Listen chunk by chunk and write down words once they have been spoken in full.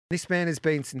This man has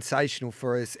been sensational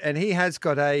for us, and he has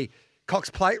got a Cox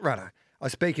Plate runner. I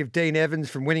speak of Dean Evans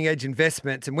from Winning Edge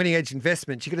Investments. And Winning Edge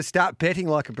Investments, you've got to start betting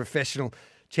like a professional.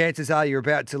 Chances are you're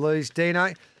about to lose.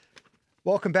 Dino,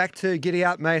 welcome back to Giddy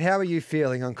Up, mate. How are you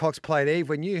feeling on Cox Plate Eve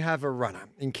when you have a runner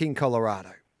in King,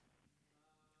 Colorado?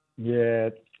 Yeah,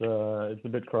 it's a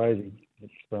bit crazy.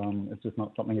 It's just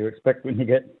not something you expect when you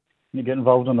get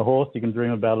involved on the horse. You can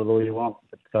dream about it all you want,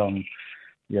 but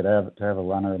to have a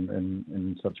runner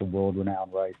in such a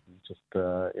world-renowned race is just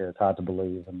it's hard to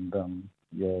believe, and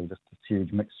just this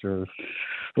huge mixture of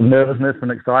nervousness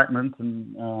and excitement,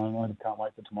 and I just can't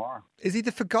wait for tomorrow. Is he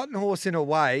the forgotten horse in a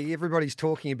way? Everybody's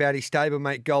talking about his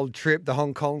stablemate Gold Trip, the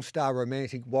Hong Kong star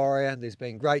Romantic Warrior. There's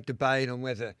been great debate on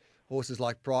whether horses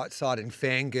like Brightside and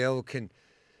Fangirl can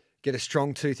get a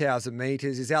strong 2,000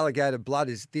 metres. Is Alligator Blood,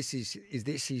 is this his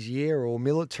year, or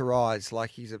Militarised?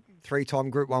 Like, he's a 3-time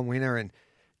Group 1 winner and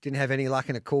didn't have any luck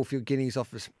in a Caulfield Guineas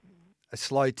off a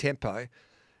slow tempo.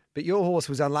 But your horse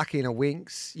was unlucky in a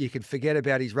Winx. You can forget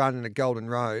about his run in a Golden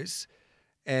Rose.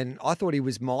 And I thought he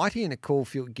was mighty in a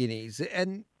Caulfield Guineas.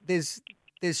 And there's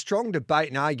strong debate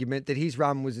and argument that his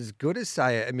run was as good as,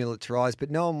 say, a Militarised,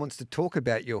 but no one wants to talk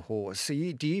about your horse. So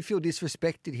do you feel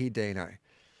disrespected here, Dino?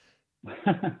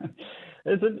 It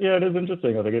is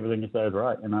interesting. I think everything you say is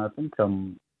right. And I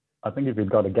think if he'd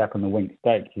got a gap in the Winx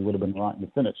Stakes, he would have been right in the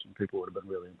finish, and people would have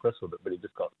been really impressed with it. But he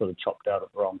just got sort of chopped out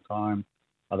at the wrong time.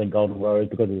 I think Golden Rose,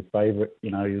 because of his favourite, he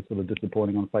was sort of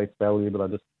disappointing on face value. But I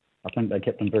think they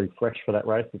kept him very fresh for that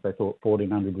race, because they thought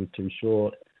 1,400 was too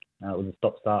short. It was a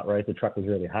stop-start race. The track was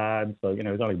really hard, so he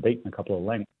was only beaten a couple of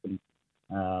lengths.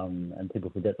 And people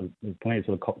forget that there's plenty of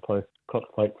sort of Cox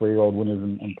Plate 3-year-old winners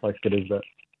and place getters that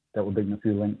were beaten a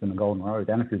few lengths in the Golden Rose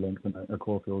and a few lengths in a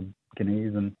Caulfield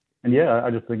Guineas. I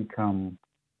just think Caulfield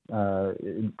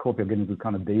Guineas was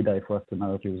kind of D-Day for us to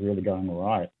know if he was really going all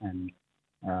right. And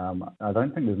I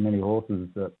don't think there's many horses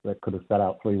that could have sat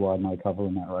out 3 wide, no cover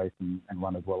in that race and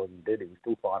run as well as he did. He was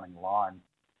still finding the line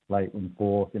late in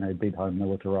fourth, beat home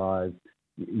Militarised.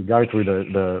 You go through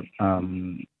the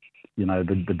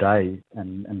day,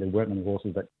 and there weren't many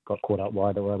horses that got caught up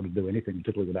wide that were able to do anything,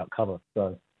 particularly without cover.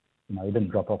 So, he didn't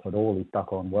drop off at all. He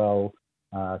stuck on well.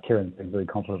 Kieran seems very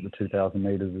confident the 2,000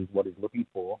 metres is what he's looking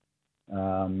for.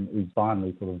 He's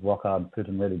finally sort of rock hard fit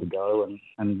and ready to go.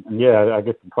 And I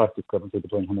guess the price discrepancy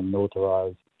between him and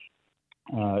Militarised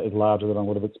is larger than I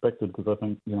would have expected, because I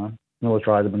think,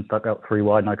 Militarised had been stuck out 3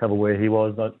 wide, no cover where he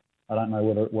was. I don't know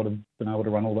whether it would have been able to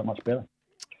run all that much better.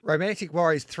 Romantic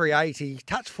Warrior's $3.80,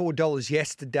 touched $4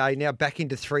 yesterday, now back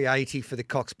into $3.80 for the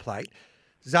Cox Plate.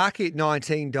 Zaki at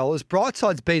 $19.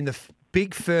 Brightside's been the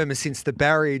big firmer since the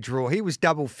barrier draw. He was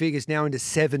double figures, now into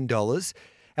 $7.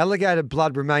 Alligator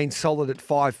Blood remains solid at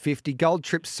 $5.50. Gold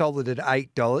Trip solid at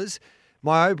 $8.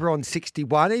 My Oberon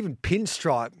 61. Even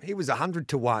Pinstripe, he was 100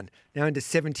 to 1, now into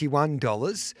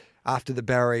 $71 after the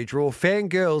barrier draw.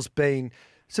 Fangirl's been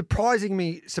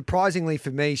surprisingly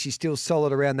for me, she's still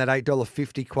solid around that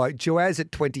 $8.50 quote. Joaz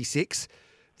at 26.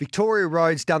 Victoria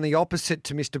Road's done the opposite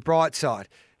to Mr. Brightside.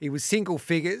 He was single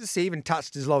figures. He even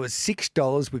touched as low as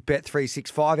 $6 with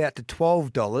Bet365 out to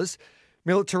 $12.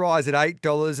 Militarised at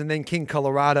 $8, and then King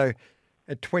Colorado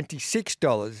at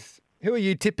 $26. Who are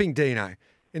you tipping, Dino,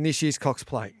 in this year's Cox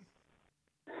Plate?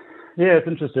 Yeah, it's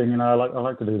interesting. I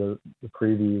like to do the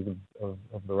previews of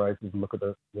the races and look at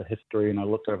the history. And I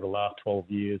looked over the last 12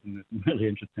 years, and there's some really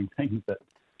interesting things that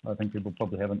I think people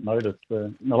probably haven't noticed.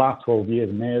 In the last 12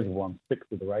 years, mares have won 6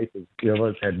 of the races. The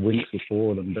others had Winx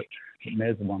before them, but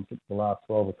mares have won 6 of the last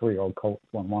 12. A 3-year-old Colt's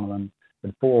won one of them.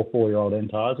 And 4 4-year-old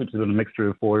Entires, which is a mixture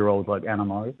of 4-year-olds like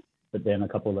Animo, but then a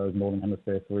couple of those Northern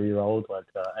Hemisphere 3-year-olds like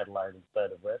Adelaide and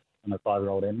State of West, and a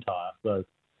 5-year-old Entire. So,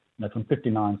 from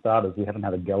 59 starters, we haven't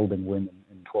had a gelding win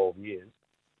in 12 years.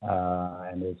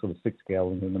 And there's sort of 6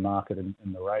 geldings in the market in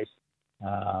the race.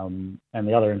 And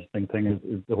the other interesting thing is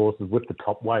the horses with the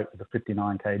top weight, the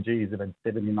 59 kgs, have had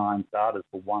 79 starters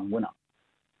for 1 winner.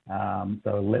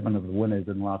 So 11 of the winners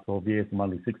in the last 12 years from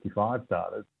only 65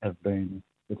 starters have been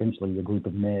essentially a group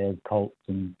of mares, colts,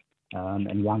 and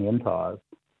young Entires.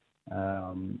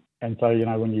 And so,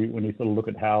 when you sort of look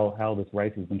at how this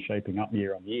race has been shaping up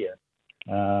year on year,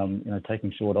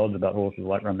 taking short odds about horses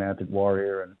like Romantic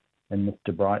Warrior and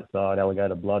Mr. Brightside,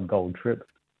 Alligator Blood, Gold Trip,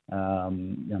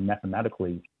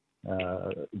 mathematically,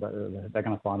 they're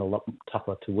going to find a lot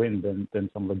tougher to win than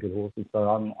some of the good horses.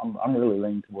 So I'm really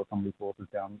leaning towards some of these horses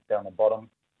down the bottom.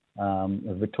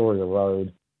 Victoria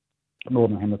Road,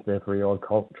 Northern Hemisphere 3-year-old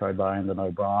Colt, Treyban and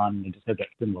O'Brien. You just had that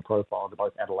similar profile to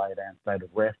both Adelaide and State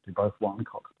of West, who both won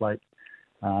Cox Plate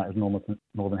as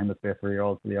Northern Hemisphere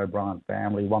 3-year-olds for the O'Brien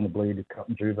family. Won the Bleeders Cup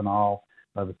and Juvenile.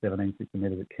 over 1760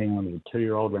 metres at Keeneland as a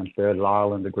 2-year-old, ran third at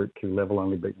Ireland, a Group 2 level,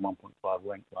 only beaten 1.5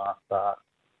 lengths last start.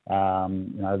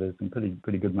 There's some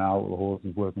pretty good male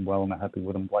horses working well, and they're happy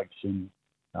with them. Blake Shin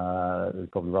is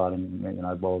probably riding,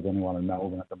 as well as anyone in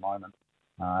Melbourne at the moment.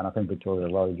 And I think Victoria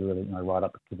Road's really, right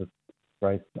up to the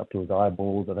race, up to his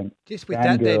eyeballs. I think just with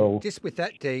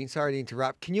that, Dean, sorry to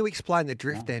interrupt. Can you explain the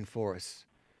drift then for us?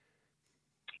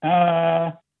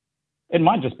 It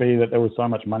might just be that there was so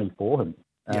much money for him.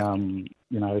 Yeah.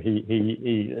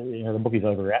 The bookies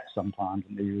overreact sometimes,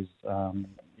 and he was,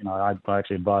 I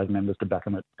actually advised members to back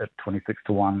him at 26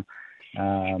 to 1,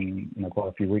 quite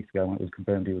a few weeks ago when it was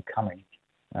confirmed he was coming.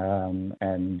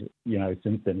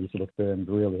 Since then he sort of turned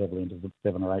really heavily into the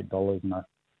 $7 or $8. And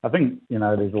I think,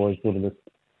 there's always sort of this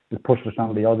push for some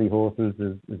of the Aussie horses.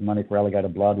 There's money for Alligator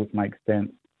Blood, which makes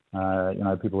sense.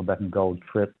 People are backing Gold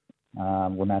Trip.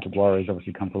 Romantic Warrior's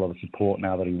obviously come for a lot of support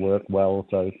now that he worked well.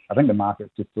 So I think the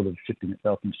market's just sort of shifting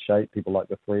itself into shape. People like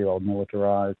the 3-year-old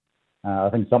Militarized. I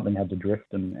think something had to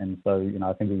drift, and so,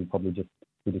 I think he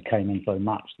just came in so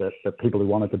much that people who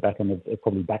wanted to back him have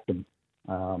probably backed him.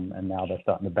 And now they're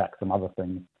starting to back some other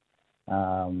things.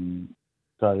 I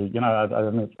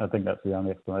think that's the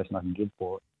only explanation I can give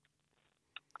for it.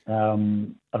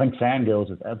 I think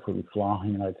Fangirls is absolutely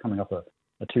flying, coming off a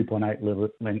 2.8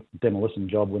 length demolition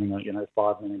job, winning a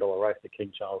 $5 million race at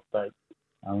King Charles Stakes.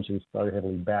 She was so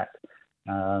heavily backed.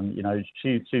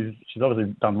 She's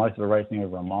obviously done most of her racing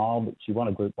over a mile, but she won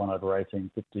a Group 1 over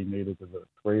 18, 15 metres as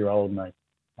a 3-year-old, and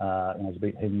she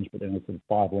beat Hinge, but then it's sort of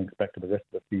 5 lengths back to the rest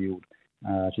of the field.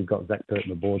 She's got Zach Pert on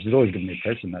the board. She's always given the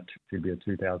impression that she'd be a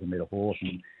 2,000 metre horse,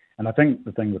 and I think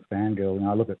the thing with Fangirl,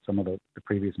 I look at some of the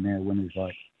previous mare winners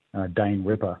like Dane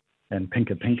Ripper and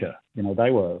Pinker Pinker. They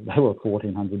were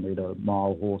 1,400 metre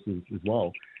mile horses as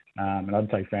well. And I'd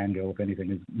say Fangirl, if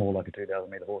anything, is more like a 2,000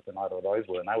 metre horse than either of those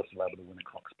were, and they were still able to win a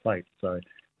Cox Plate. So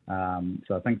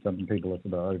I think some people are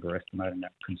sort of overestimating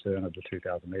that concern of the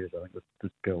 2,000 metres. I think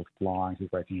this girl's flying. She's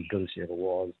racing as good as she ever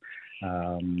was.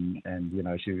 When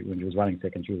she was running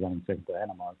second, she was running second to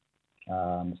Animo.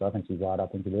 So I think she's right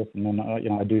up into this. And then,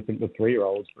 I do think the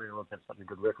 3-year-olds have such a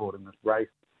good record in this race.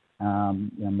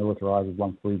 Militarized has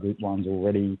won 3 Group 1s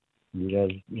already.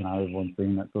 Everyone's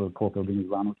seen that sort of Caulfield in his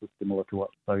run, which was similar to what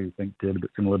So You Think did, a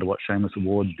bit similar to what Seamus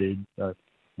Award did. So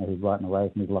he's right in the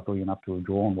race, and he's lucky enough to have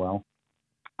drawn well.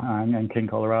 And King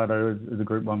Colorado is a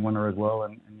Group 1 winner as well,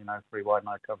 and 3 wide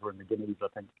no cover in the Guineas.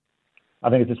 I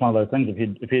think it's just one of those things.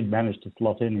 If he'd managed to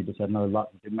slot in, he just had no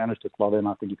luck. If he'd managed to slot in,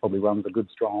 I think he probably runs a good,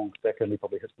 strong second. He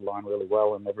probably hits the line really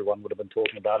well, and everyone would have been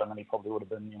talking about him, and he probably would have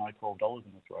been, $12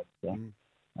 in this race. So.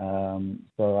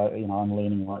 I'm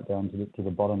leaning right down to the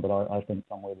bottom, but I think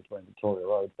somewhere between Victoria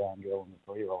Road, Fangirl, and the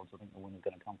 3-year-olds, I think the winner's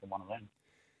going to come from one of them.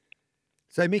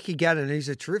 So Mickey Gannon, who's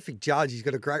a terrific judge, he's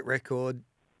got a great record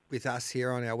with us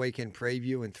here on our weekend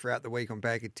preview and throughout the week on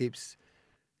Bag of Tips.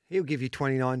 He'll give you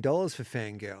 $29 for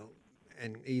Fangirl,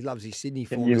 and he loves his Sydney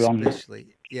form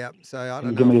especially. Yeah, so I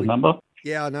don't know. Give me his number.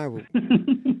 Yeah, I know.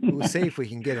 We'll see if we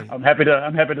can get him. I'm happy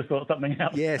to sort something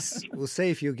out. Yes, we'll see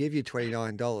if he'll give you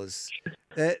 $29.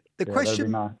 The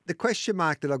question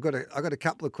mark that I've got a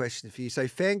couple of questions for you. So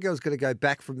Fangirl's going to go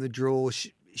back from the draw.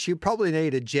 She'll probably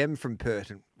need a gem from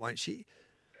Purton, won't she?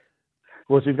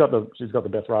 Well, she's got the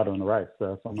best rider in the race,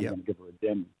 so someone's going to give her a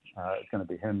gem. It's going to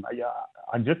be him.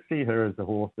 I just see her as a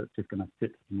horse that's just going to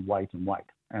sit and wait,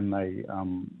 and they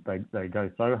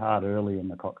go so hard early in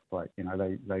the Cox Plate.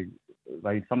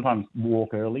 They sometimes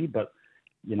walk early, but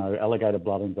Alligator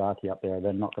Blood and Zaki up there,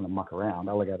 they're not going to muck around.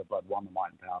 Alligator Blood won the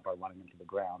Might and Power by running into the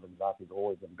ground, and Zaki's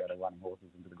always been better running horses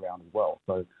into the ground as well.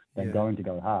 So they're going to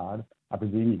go hard. I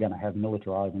presume you're going to have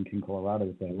Militarized and King Colorado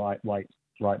with their lightweights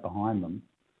right behind them.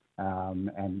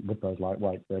 And with those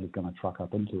lightweights, they're just going to truck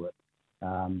up into it.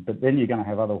 But then you're going to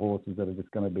have other horses that are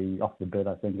just going to be off the bit,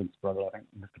 I think, and struggle. I think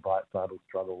Mr. Brightside will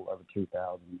struggle over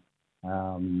 2,000,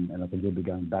 and I think he'll be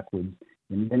going backwards.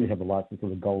 And then you have the likes of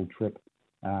sort of Gold Trip,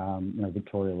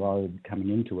 Victoria Road coming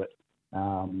into it.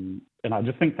 And I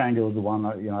just think Fangirl is the one,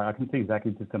 I can see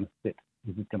Zaki's just going to sit.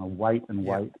 He's just going to wait and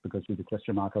wait because she's a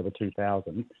question mark over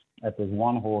 2,000. If there's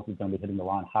one horse who's going to be hitting the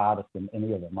line hardest than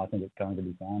any of them, I think it's going to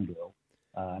be Fangirl.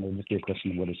 And it'll just be a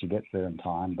question of whether she gets there in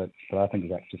time. But I think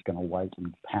Zach's just going to wait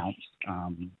and pounce.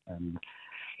 And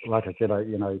like I said, I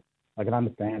can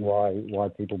understand why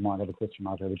people might have a question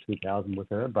mark over 2,000 with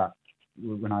her. But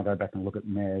when I go back and look at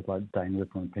mares like Dane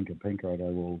Ripper and Pinker Pinker, I go,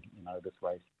 well, this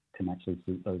race can actually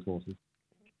suit those horses.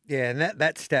 Yeah, and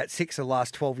that stat, 6 of the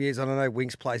last 12 years, I don't know,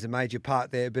 Winks plays a major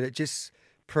part there, but it just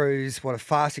proves what a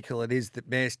farcical it is that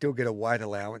mares still get a weight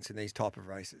allowance in these type of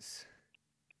races.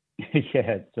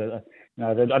 Yeah,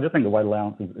 I just think the weight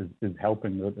allowance is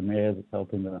helping the mares. It's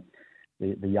helping the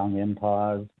the young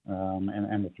empires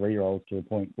and the 3-year-olds to a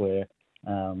point where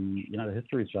the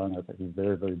history is showing us that it's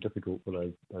very, very difficult for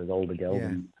those older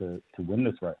geldings to win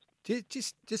this race.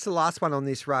 Just the last one on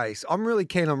this race. I'm really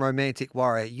keen on Romantic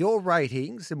Warrior. Your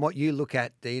ratings and what you look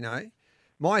at, Dino,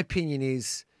 my opinion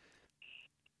is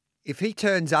if he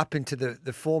turns up into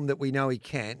the form that we know he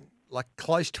can, like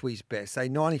close to his best, say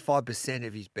 95%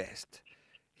 of his best,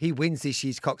 he wins this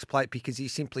year's Cox Plate because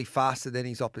he's simply faster than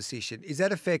his opposition. Is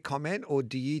that a fair comment, or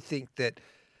do you think that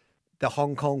the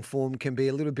Hong Kong form can be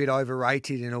a little bit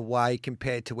overrated in a way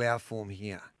compared to our form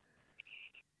here?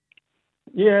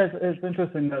 Yeah, it's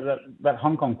interesting that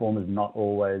Hong Kong form is not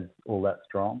always all that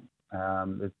strong.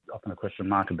 There's often a question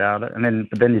mark about it.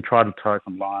 But then you try to toe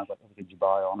some lines. Like obviously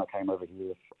Dubai Honor came over here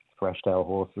with fresh tail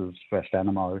horses, fresh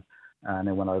Animo, and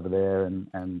then went over there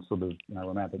and sort of,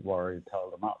 Romantic Warrior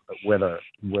tailed them up. But whether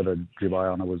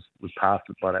Dubai Honor was past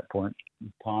it by that point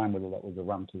in time, whether that was a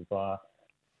run too far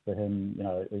for him,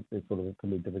 it sort of can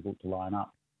be difficult to line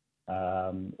up.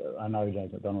 I know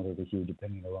James McDonald has a huge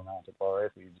opinion of Romantic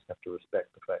Warrior, so you just have to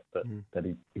respect the fact that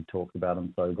he talks about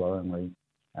him so glowingly,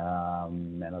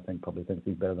 and I think probably thinks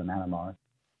he's better than Animo.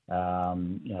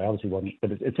 Obviously wasn't,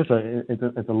 but it's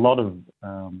a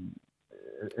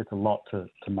lot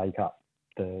to make up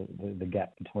the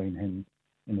gap between him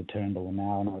in the Turnbull and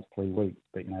now. I know it's 3 weeks,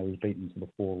 but he's beaten sort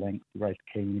of 4 lengths. He raced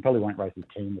Keen. He probably won't race as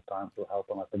Keen this time for health,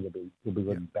 and I think he'll be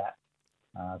running back.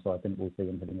 So I think we'll see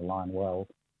him hitting the line well.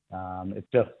 It's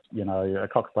just, a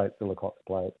Cox Plate's still a Cox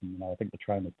Plate. And, I think the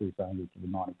trainers do say he's sort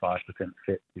of 95%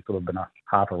 fit. He's sort of been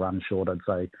half a run short, I'd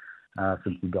say,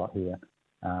 since he got here.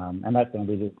 And that's going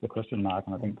to be the question mark.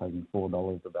 And I think taking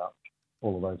 $4 about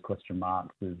all of those question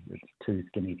marks it's too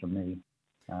skinny for me,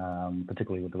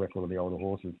 particularly with the record of the older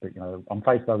horses. But, on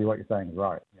face value, what you're saying is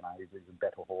right. He's a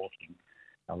better horse than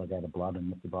Alligator Blood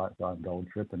and Mr. Brightside and Gold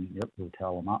Trip. And, yep, we'll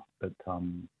towel him up. But,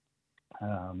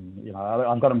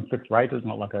 I've got him 6 rated.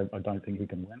 Not like I don't think he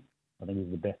can win. I think he's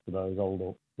the best of those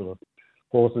older sort of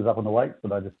horses up on the weights.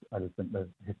 But I just think the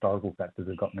historical factors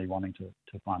have got me wanting to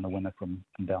find the winner from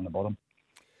down the bottom.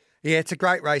 Yeah, it's a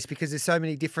great race because there's so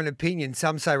many different opinions.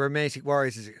 Some say Romantic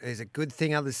Warriors is a good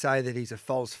thing. Others say that he's a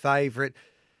false favourite.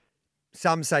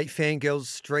 Some say Fangirl's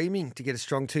streaming to get a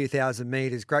strong 2,000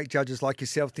 metres. Great judges like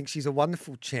yourself think she's a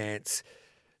wonderful chance.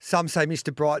 Some say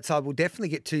Mr. Brightside will definitely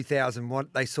get 2,000.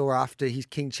 What they saw after his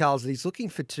King Charles, that he's looking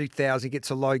for 2,000,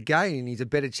 gets a low gain, and he's a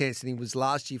better chance than he was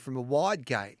last year from a wide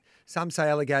gate. Some say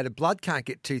Alligator Blood can't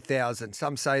get 2,000.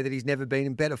 Some say that he's never been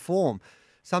in better form.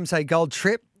 Some say Gold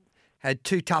Trip had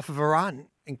too tough of a run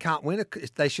and can't win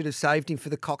it. They should have saved him for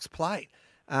the Cox Plate.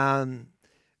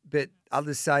 But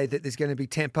others say that there's going to be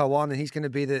tempo on and he's going to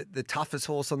be the toughest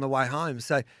horse on the way home.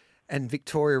 And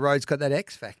Victoria Road's got that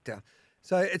X factor.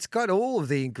 So it's got all of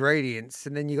the ingredients,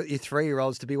 and then you've got your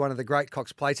 3-year-olds to be one of the great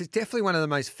Cox Plates. It's definitely one of the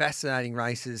most fascinating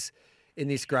races in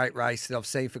this great race that I've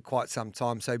seen for quite some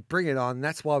time. So bring it on.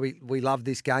 That's why we love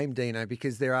this game, Dino,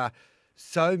 because there are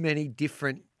so many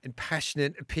different and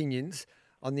passionate opinions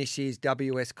on this year's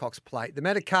WS Cox Plate. The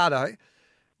Medicato,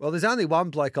 well, there's only one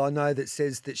bloke I know that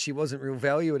says that she wasn't real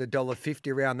value at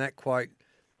 $1.50 around that quote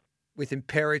with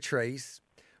Imperatrice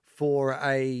for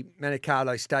a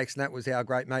Manicato Stakes, and that was our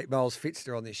great mate Miles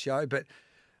Fitzner on this show. But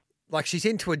like she's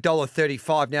into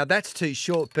 $1.35 now. That's too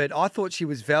short. But I thought she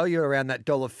was value around that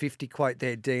 $1.50 quote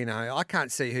there, Dino. I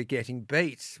can't see her getting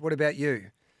beat. What about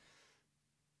you?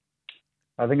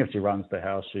 I think if she runs the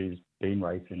house she's been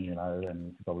racing,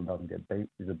 and she probably doesn't get beat.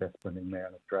 She's the best sprinting mare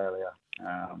in Australia.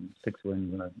 6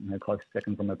 wins and a close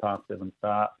second from her past 7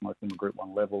 starts. Most of them are Group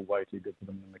 1 level. Way too good for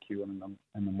them in the McEwen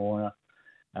and the Moira.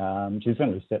 She's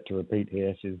certainly set to repeat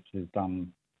here. She's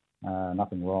done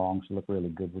nothing wrong. She looked really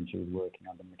good when she was working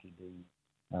under Mickey D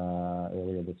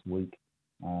earlier this week.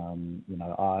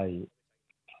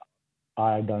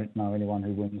 I don't know anyone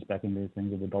who wins back in these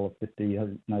things with $1.50 has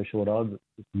no short odds.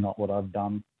 It's not what I've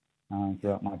done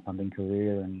throughout my punting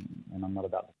career, and I'm not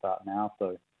about to start now.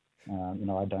 So,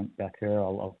 I don't back her.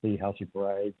 I'll see how she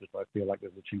parades. If I feel like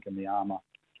there's a chink in the armour,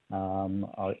 I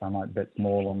might bet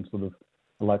small on sort of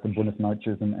like the Buenos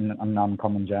Noches and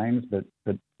Uncommon James, but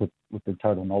with the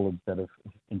total knowledge that if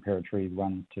Imperatrice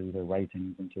runs to her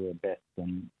ratings and to her best,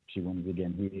 then she wins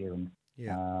again here. And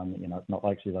it's not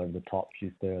like she's over the top.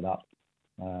 She's stirred up.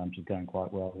 She's going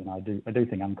quite well. I do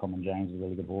think Uncommon James is a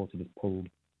really good horse. He just pulled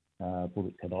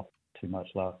its head off too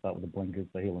much last start with the blinkers,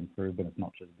 so he'll improve. But it's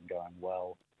not just been going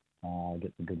well.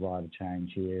 Gets a good rider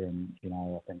change here, and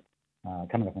I think.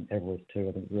 Coming up on Everest too,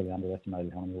 I think it's really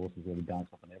underestimated how many horses really bounce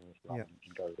off on Everest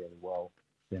and go really well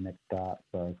their next start.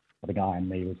 So I think Iron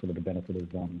Me was sort of the benefit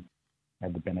of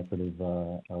had the benefit of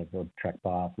track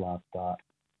bias last start.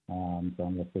 So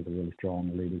unless there's a really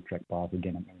strong leaders track pass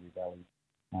again at Mary Valley,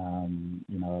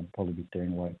 I'd probably be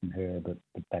steering away from her, but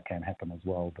that can happen as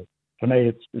well. But for me,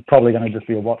 it's probably going to just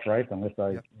be a watch race unless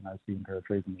I see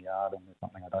Imperatrice in the yard and there's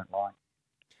something I don't like.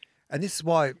 And this is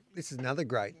why this is another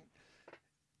great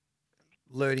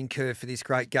learning curve for this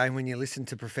great game when you listen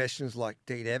to professionals like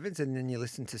Dean Evans and then you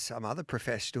listen to some other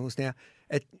professionals. Now,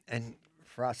 and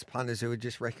for us punters who are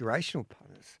just recreational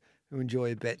punters who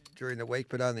enjoy a bet during the week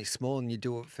but only small and you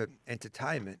do it for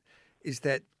entertainment, is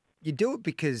that you do it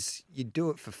because you do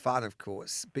it for fun, of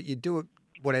course, but you do it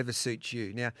whatever suits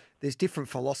you. Now, there's different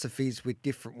philosophies with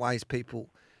different ways people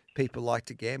like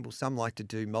to gamble. Some like to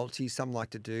do multis, some like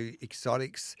to do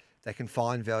exotics. They can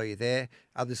find value there.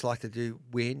 Others like to do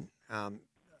win.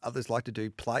 Others like to do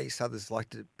place. Others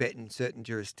like to bet in certain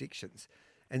jurisdictions.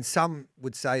 And some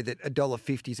would say that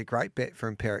 $1.50 is a great bet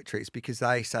for Imperatrice because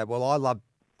they say, well, I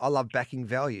love backing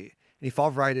value. And if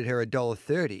I've rated her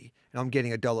 $1.30 and I'm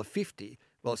getting $1.50,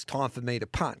 well, it's time for me to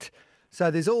punt.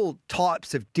 So there's all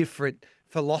types of different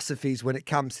philosophies when it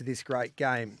comes to this great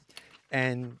game.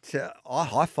 And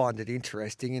I find it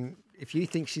interesting. And if you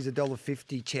think she's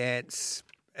 $1.50 chance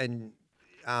and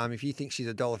if you think she's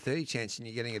 $1.30 chance and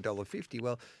you're getting $1.50,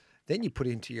 well, then you put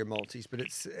into your multis. But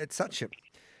it's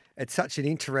such an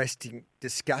interesting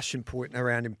discussion point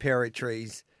around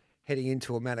Imperatrice heading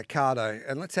into a Manikato.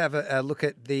 And let's have a look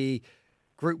at the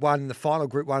Group 1, the final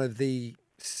Group 1 of the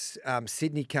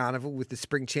Sydney Carnival with the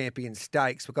Spring Champion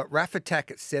Stakes. We've got Raff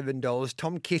Attack at $7.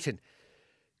 Tom Kitten.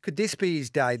 Could this be his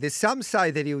day? There's some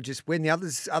say that he'll just win. The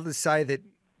others say that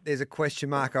there's a question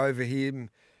mark over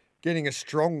him getting a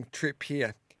strong trip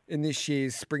here in this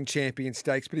year's Spring Champion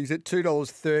Stakes, but he's at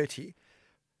 $2.30.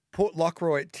 Port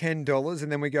Lockroy at $10,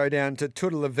 and then we go down to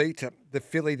Tuta La Vita, the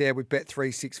filly there with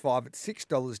Bet365 at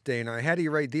 $6, Dino. How do you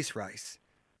read this race?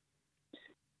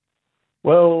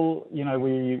 Well,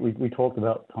 we talked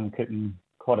about Tom Kitten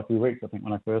quite a few weeks, I think,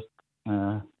 when I first,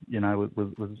 was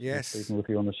speaking with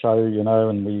you on the show,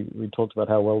 and we talked about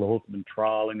how well the horse had been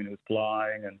trialling and he was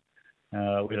flying, and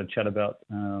we had a chat about,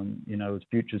 his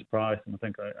futures price, and I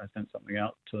think I sent something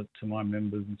out to my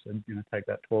members and said, take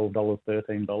that $12,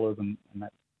 $13, and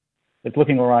that's, it's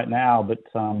looking all right now, but,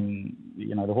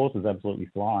 the horse is absolutely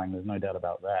flying. There's no doubt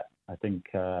about that. I think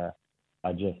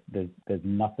there's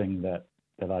nothing that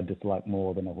I dislike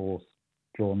more than a horse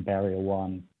drawn barrier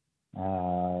one.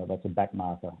 That's a back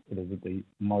marker. It is the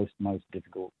most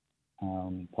difficult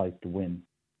place to win.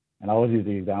 And I always use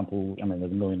the example,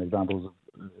 there's a million examples of,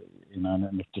 and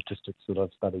the statistics that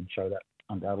I've studied show that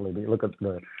undoubtedly. But you look at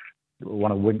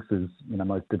one of Winx's,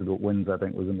 most difficult wins, I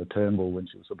think, was in the Turnbull when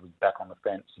she was sort of back on the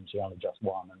fence and she only just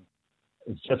won. And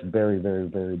it's just very, very,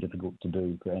 very difficult to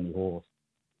do for any horse.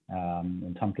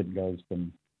 And Tom Kitten goes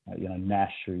from,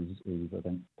 Nash, who's I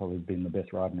think probably been the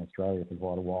best rider in Australia for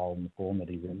quite a while in the form that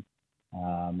he's in,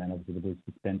 and obviously with his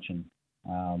suspension,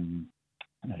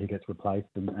 he gets replaced,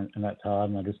 and that's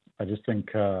hard. And I just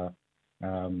think there's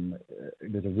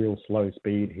a real slow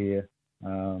speed here.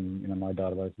 My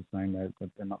database is saying that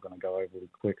they're not going to go overly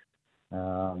quick,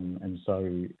 and so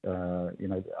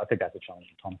I think that's a challenge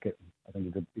for Tom Kitten. I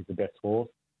think he's the best horse.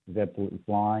 He's absolutely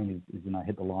flying. He's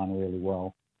hit the line really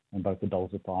well. And both the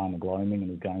Dulcify and the Gloaming,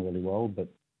 and he's going really well. But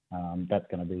that's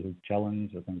going to be his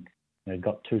challenge. I think he's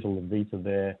got Tuta La Vita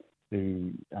there,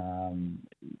 who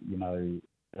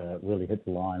really hit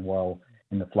the line well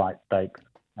in the flight stakes.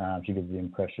 She gives the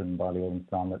impression by the Autumn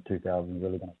Sun that 2000 is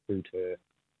really going to suit her.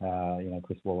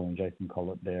 Chris Waller and Jason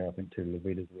Collett there. I think Tuta La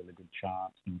Vita's a really good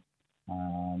chance. And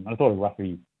I thought of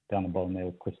Ruffy down the bottom there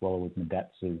with Chris Waller with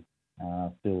Madatsu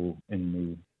still in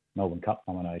the Melbourne Cup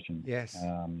nomination. Yes.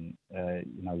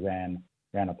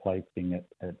 Ran a placing at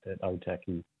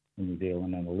Otaki in New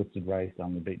Zealand and a listed race,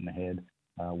 only beaten ahead.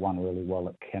 Won really well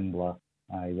at Kembla.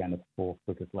 He ran the fourth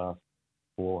quickest last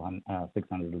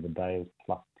 600 of the day,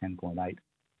 plus 10.8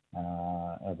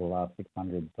 over the last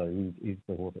 600. So he's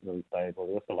the horse that really stays well.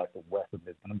 He also likes the weather.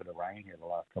 There's been a bit of rain here the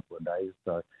last couple of days,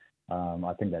 so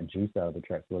I think that juice out of the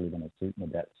track's really going to suit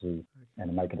Madatsu and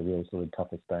to make it a real sort of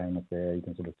tougher staying affair. You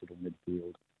can sort of sit in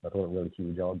midfield. I thought it really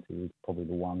huge odds. He was probably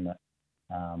the one that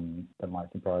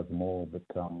might surprise them all. But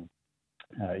Tom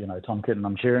Kitten,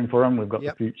 I'm cheering for him. We've got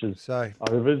the futures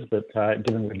overs, but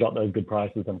given we've got those good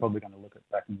prices, I'm probably going to look at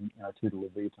backing Tuta La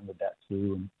Vita and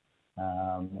Madatsu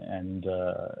and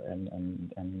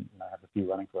have a few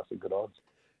running for us at good odds.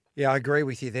 Yeah, I agree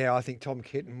with you there. I think Tom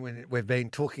Kitten, when we've been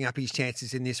talking up his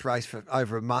chances in this race for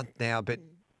over a month now, but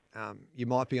you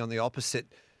might be on the opposite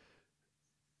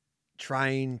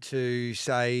train to,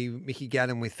 say, Mickey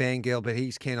Gannon with Fangirl, but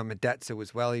he's keen on Madatsu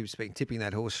as well. He's been tipping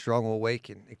that horse strong all week,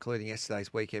 including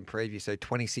yesterday's weekend preview. So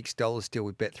 $26 still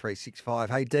with Bet365.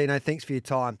 Hey, Dino, thanks for your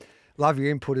time. Love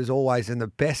your input as always, and the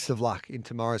best of luck in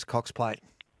tomorrow's Cox Plate.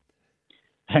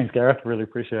 Thanks, Gareth. Really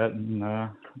appreciate it. And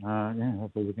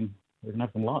hopefully we can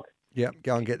have some luck. Yep,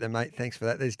 go and get them, mate. Thanks for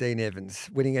that. There's Dean Evans.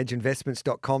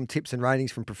 WinningEdgeInvestments.com, tips and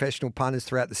ratings from professional punters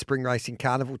throughout the spring racing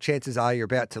carnival. Chances are you're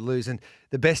about to lose. And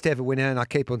the best ever winner, and I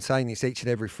keep on saying this each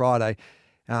and every Friday,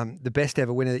 the best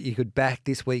ever winner that you could back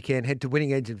this weekend, head to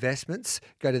Winning Edge Investments,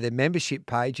 go to their membership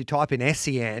page, you type in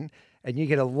SEN, and you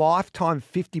get a lifetime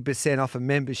 50% off a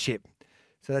membership.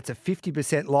 So that's a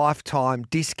 50% lifetime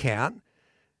discount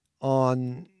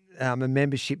on a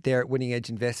membership there at Winning Edge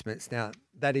Investments. Now,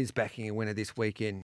 that is backing a winner this weekend.